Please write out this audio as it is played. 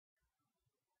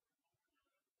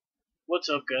What's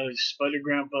up, guys? Spider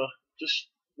Grandpa. Just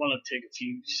want to take a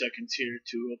few seconds here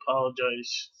to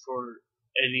apologize for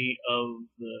any of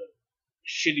the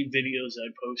shitty videos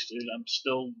I posted. I'm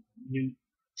still new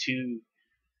to,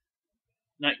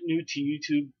 not new to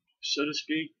YouTube, so to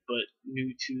speak, but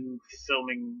new to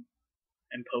filming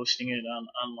and posting it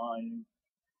online.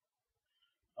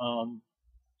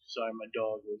 Sorry, my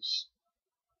dog was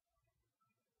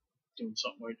doing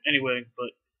something weird. Anyway,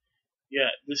 but yeah,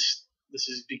 this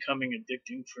is becoming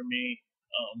addicting for me.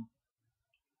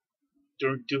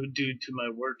 Due to my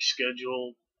work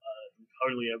schedule,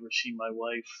 hardly ever see my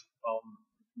wife.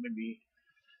 Maybe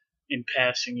in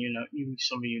passing,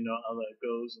 some of you know how that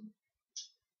goes. And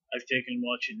I've taken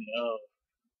watching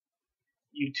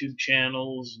YouTube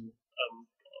channels, and,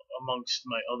 amongst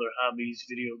my other hobbies,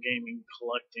 video gaming,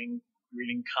 collecting,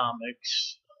 reading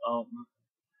comics.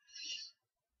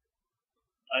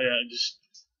 I just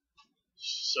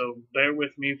so bear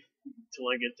with me till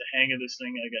I get the hang of this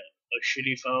thing. I got a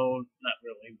shitty phone, not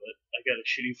really, but I got a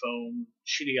shitty phone,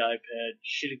 shitty iPad,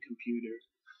 shitty computer,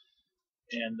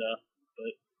 and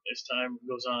but as time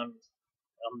goes on,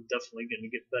 I'm definitely going to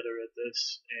get better at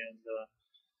this. And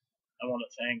I want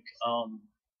to thank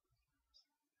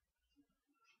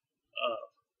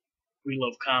We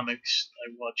Love Comics.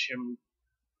 I watch him,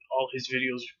 all his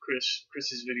videos,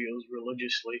 Chris's videos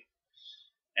religiously,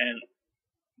 and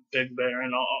Big Bear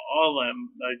and all of them.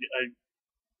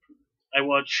 I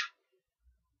watch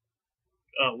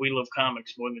We Love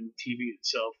Comics more than TV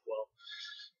itself. Well,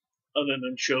 other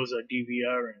than shows I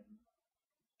DVR and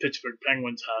Pittsburgh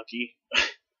Penguins hockey.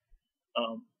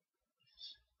 um,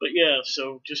 but yeah,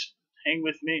 so just hang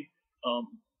with me.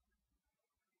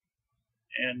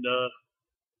 And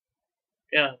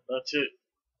yeah, that's it.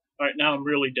 Alright, now I'm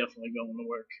really definitely going to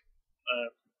work.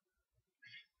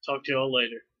 Talk to y'all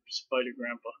later. Spider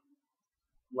Grandpa.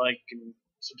 Like and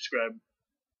subscribe.